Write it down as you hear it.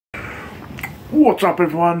What's up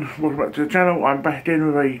everyone, welcome back to the channel. I'm back again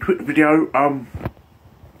with a quick video.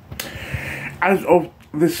 As of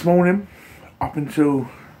this morning, up until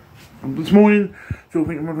this morning, so I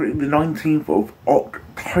think the 19th of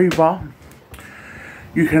October,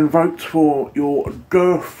 you can vote for your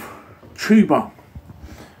gerftuber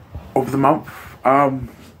of the month.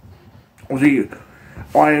 Obviously,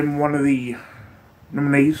 I am one of the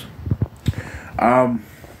nominees. Obviously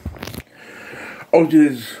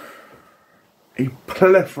there's a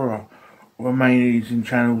plethora of amazing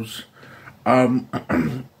channels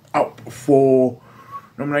up for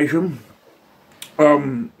nomination.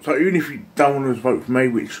 So even if you don't want to vote for me,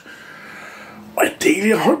 which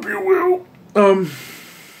ideally I hope you will,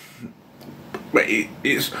 but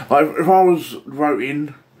it's like, if I was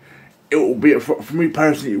voting, it will be for me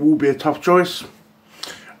personally, it will be a tough choice.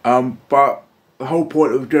 But the whole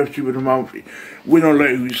point of the gerftuber of the month, win or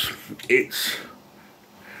lose, it's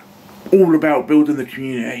all about building the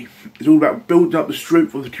community. It's all about building up the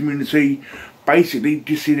strength of the community, basically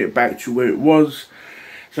just seeing it back to where it was.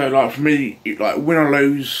 So like for me, like win or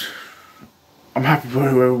lose, I'm happy for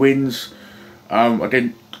whoever wins.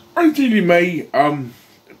 Again, ideally me, and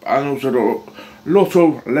also got a lot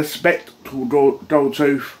of respect to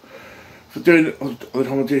Tooth for doing the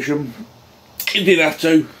competition. He didn't have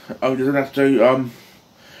to, doesn't have to,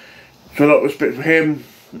 so a lot of respect for him.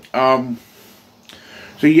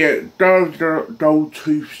 So yeah,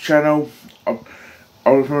 Tooth's channel,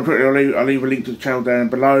 I'll leave a link to the channel down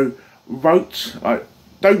below. Vote, like,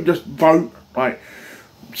 don't just vote, like,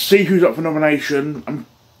 see who's up for nomination and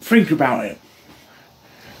think about it.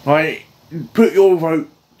 Like, put your vote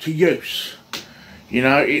to use. You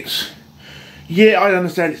know, yeah, I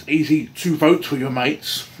understand it's easy to vote for your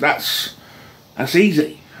mates. That's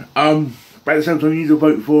easy. But at the same time, you need to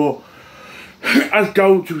vote for, as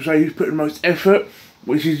Gold to say, who's putting the most effort.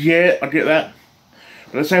 Which is, yeah, I get that.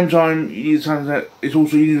 But at the same time, you need to understand that it's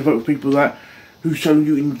also, you need to vote for people who show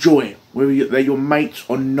you enjoy, whether they're your mates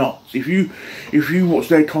or not. If you watch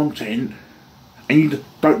their content and you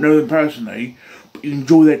don't know them personally, but you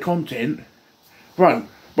enjoy their content, right?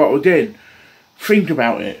 But again, think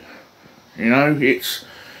about it. You know, it's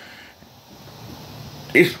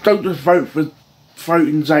don't just vote for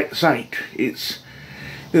voting's sake. It's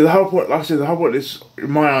the whole point. Like I said, the whole point is, in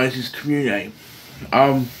my eyes, is community.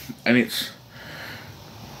 And it's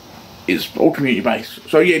all community based.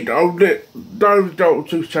 So yeah, go to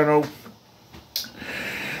Tooth's channel.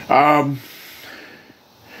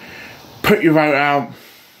 Put your vote out.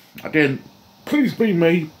 Again, please be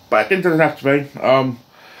me, but again, it doesn't have to be.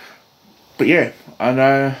 But yeah,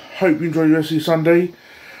 and hope you enjoy the rest of your Sunday.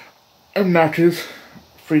 I'm knackered.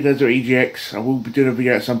 3 days of EGX. I will be doing a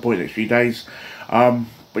video at some point next few days. But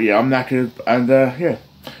yeah, I'm knackered, and yeah.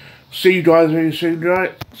 See you guys very soon,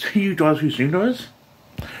 guys. See you guys very soon, guys.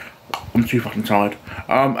 I'm too fucking tired.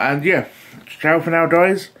 And yeah, ciao for now,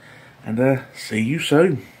 guys. And see you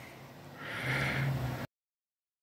soon.